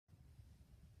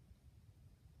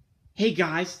Hey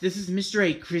guys, this is Mr.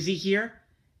 A Crizzy here,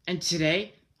 and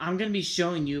today I'm going to be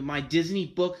showing you my Disney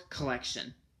book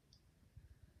collection.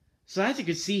 So as you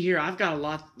can see here, I've got a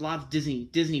lot of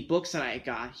Disney books that I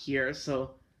got here,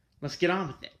 so let's get on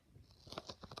with it.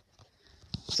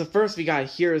 So first we got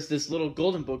here is this little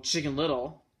golden book, Chicken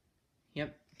Little.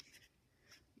 Yep.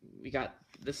 We got,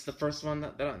 this is the first one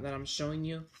that I'm showing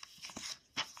you.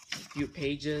 A few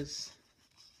pages.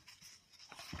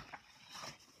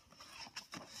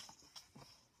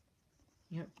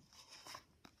 Yep.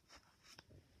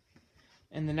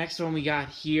 And the next one we got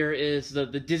here is the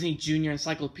Disney Junior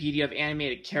Encyclopedia of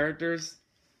Animated Characters.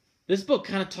 This book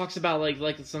kind of talks about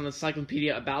like some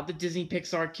encyclopedia about the Disney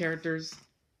Pixar characters.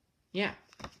 Yeah,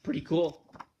 pretty cool.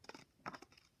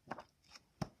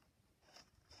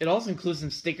 It also includes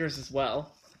some stickers as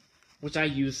well, which I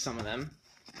use some of them.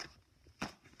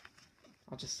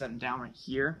 I'll just set them down right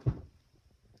here.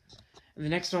 And the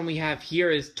next one we have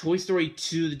here is Toy Story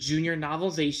 2, the Junior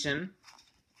Novelization,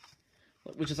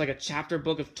 which is like a chapter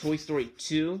book of Toy Story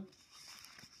 2.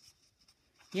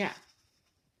 Yeah.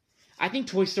 I think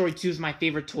Toy Story 2 is my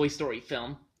favorite Toy Story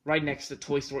film, right next to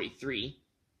Toy Story 3.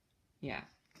 Yeah.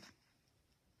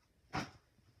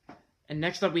 And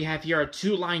next up we have here are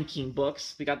two Lion King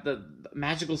books. We got the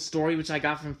Magical Story, which I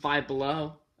got from Five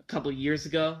Below a couple of years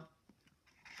ago.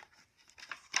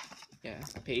 Yeah,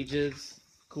 pages.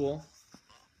 Cool.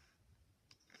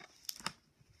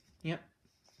 Yep.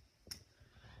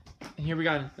 And here we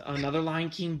got another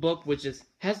Lion King book, which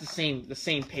has the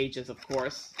same pages, of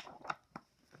course.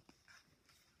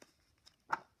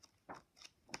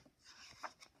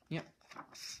 Yep.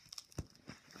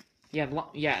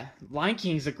 Yeah, Lion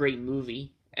King is a great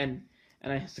movie, and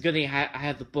it's a good thing I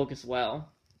have the book as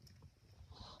well.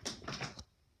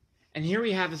 And here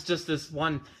we have is just this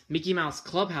one Mickey Mouse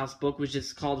Clubhouse book, which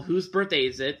is called Whose Birthday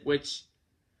Is It? Which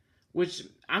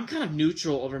I'm kind of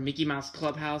neutral over Mickey Mouse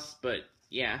Clubhouse, but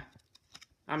yeah,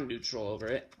 I'm neutral over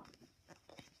it.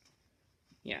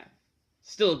 Yeah,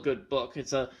 still a good book.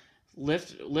 It's a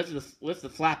lift the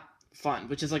flap fun,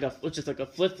 which is like a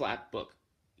flip flap book.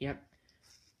 Yep.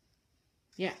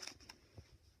 Yeah.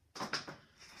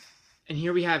 And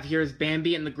here is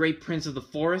Bambi and the Great Prince of the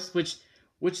Forest, which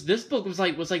this book was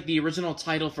like the original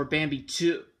title for Bambi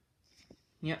 2.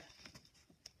 Yep.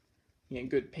 Yeah,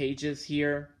 good pages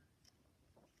here.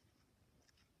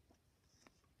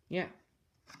 Yeah.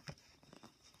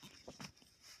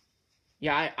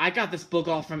 Yeah, I got this book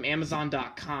all from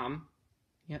Amazon.com.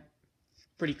 Yep.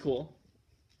 Pretty cool.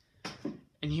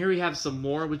 And here we have some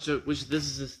more, which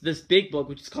this is this big book,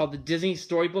 which is called the Disney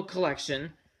Storybook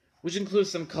Collection, which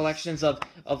includes some collections of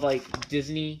like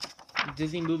Disney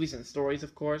movies and stories,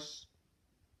 of course.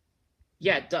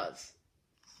 Yeah, it does.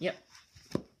 Yep.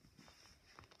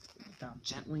 Down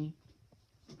gently.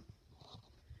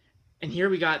 And here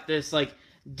we got this like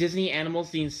Disney Animals,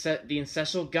 the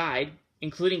Ancestral Guide,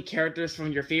 including characters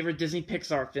from your favorite Disney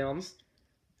Pixar films,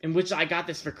 in which I got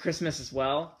this for Christmas as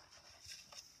well.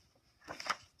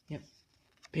 Yep.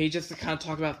 Pages to kind of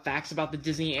talk about facts about the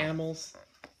Disney animals.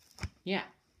 Yeah.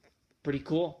 Pretty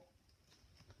cool.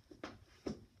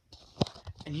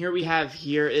 And here we have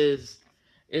is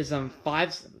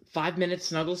 5-minute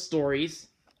Snuggle Stories.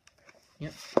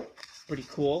 Yep. Pretty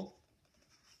cool.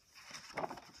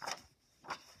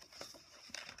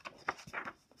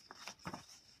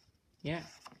 Yeah.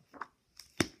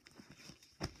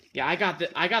 Yeah, I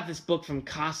got this book from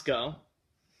Costco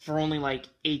for only like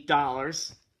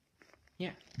 $8.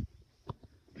 Yeah.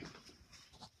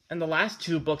 And the last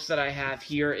two books that I have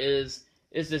here is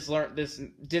this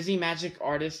Disney Magic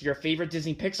Artist, your favorite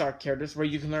Disney Pixar characters, where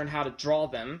you can learn how to draw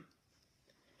them.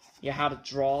 Yeah, how to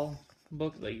draw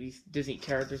book, like these Disney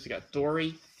characters. You got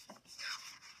Dory,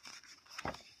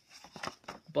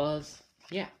 Buzz.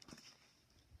 Yeah.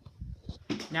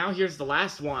 Now here's the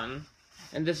last one,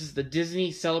 and this is the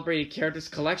Disney Celebrated Characters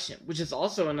Collection, which is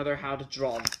also another how to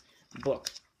draw book.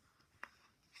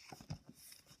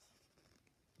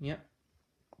 Yep.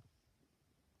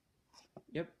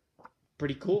 Yep.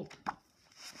 Pretty cool.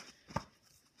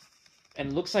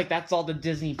 And looks like that's all the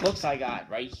Disney books I got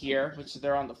right here, which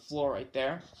they're on the floor right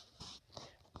there.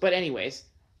 But anyways,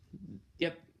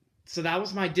 yep. So that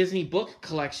was my Disney book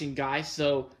collection, guys.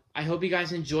 So I hope you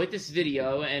guys enjoyed this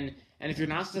video, and if you're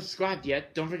not subscribed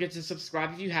yet, don't forget to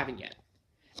subscribe if you haven't yet.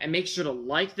 And make sure to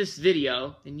like this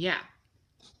video, and yeah.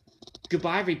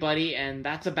 Goodbye, everybody, and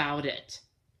that's about it.